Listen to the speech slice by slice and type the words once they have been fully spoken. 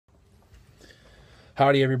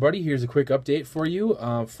Howdy, everybody. Here's a quick update for you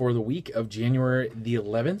for the week of January the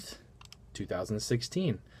 11th,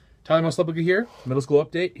 2016. Tyler Moslepica here, middle school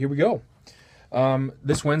update. Here we go.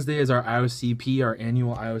 This Wednesday is our IOCP, our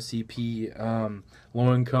annual IOCP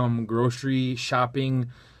low-income grocery shopping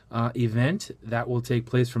event that will take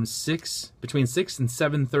place from between 6 and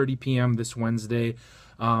 7:30 p.m. this Wednesday,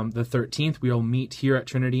 the 13th. We'll meet here at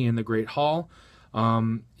Trinity in the Great Hall.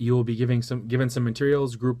 You'll be given some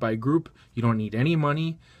materials group by group. You don't need any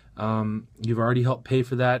money. You've already helped pay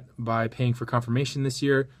for that by paying for confirmation this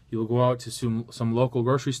year. You will go out to some local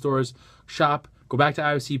grocery stores, shop, go back to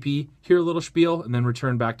IOCP, hear a little spiel, and then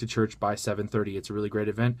return back to church by 7:30. It's a really great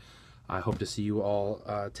event. I hope to see you all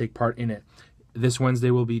take part in it. This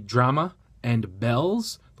Wednesday will be drama and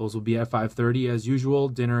bells. Those will be at 5:30 as usual.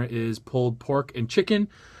 Dinner is pulled pork and chicken.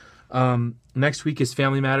 Next week is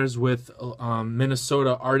Family Matters with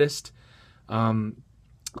Minnesota artist,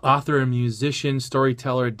 author and musician,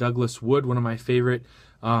 storyteller Douglas Wood, one of my favorite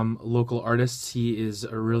local artists. He is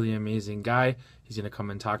a really amazing guy. He's going to come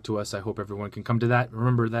and talk to us. I hope everyone can come to that.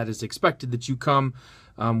 Remember, that is expected that you come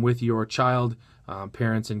with your child.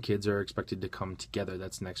 Parents and kids are expected to come together.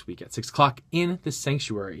 That's next week at 6 o'clock in the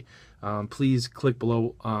sanctuary. Please click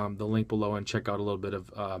below the link below and check out a little bit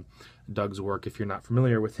of Doug's work if you're not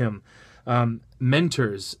familiar with him.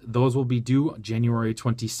 Mentors, those will be due January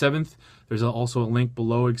 27th. There's also a link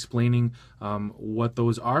below explaining what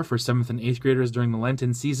those are for 7th and 8th graders during the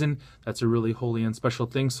Lenten season. That's a really holy and special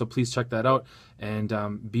thing, so please check that out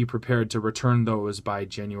and be prepared to return those by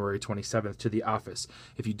January 27th to the office.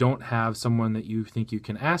 If you don't have someone that you think you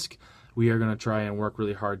can ask, we are going to try and work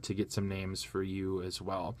really hard to get some names for you as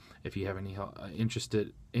well. If you have any interest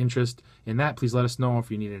in that, please let us know.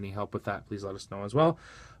 If you need any help with that, please let us know as well.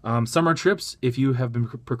 Summer trips, if you have been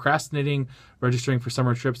procrastinating registering for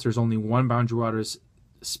summer trips, there's only one Boundary Waters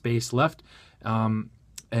space left.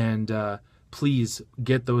 Please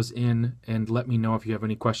get those in and let me know if you have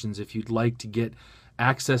any questions. If you'd like to get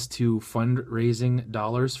access to fundraising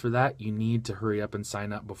dollars for that, you need to hurry up and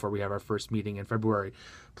sign up before we have our first meeting in February.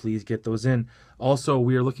 Please get those in. Also,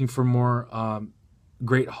 we are looking for more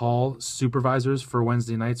Great Hall supervisors for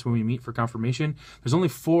Wednesday nights when we meet for confirmation. There's only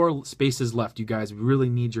 4 spaces left, you guys. We really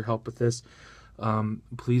need your help with this.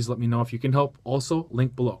 Please let me know if you can help. Also,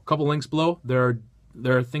 link below. A couple links below. There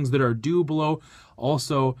are things that are due below.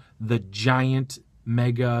 Also, the giant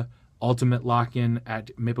mega ultimate lock-in at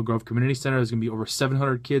Maple Grove Community Center. There's going to be over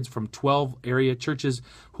 700 kids from 12 area churches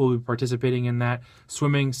who will be participating in that.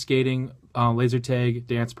 Swimming, skating, laser tag,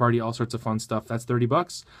 dance party, all sorts of fun stuff. That's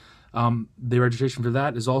 $30. The registration for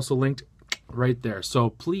that is also linked right there. So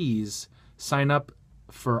please sign up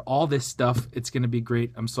for all this stuff. It's going to be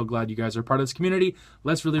great. I'm so glad you guys are part of this community.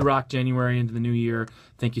 Let's really rock January into the new year.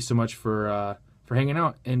 Thank you so much for hanging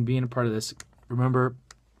out and being a part of this. Remember,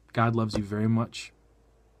 God loves you very much.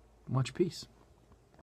 Much peace.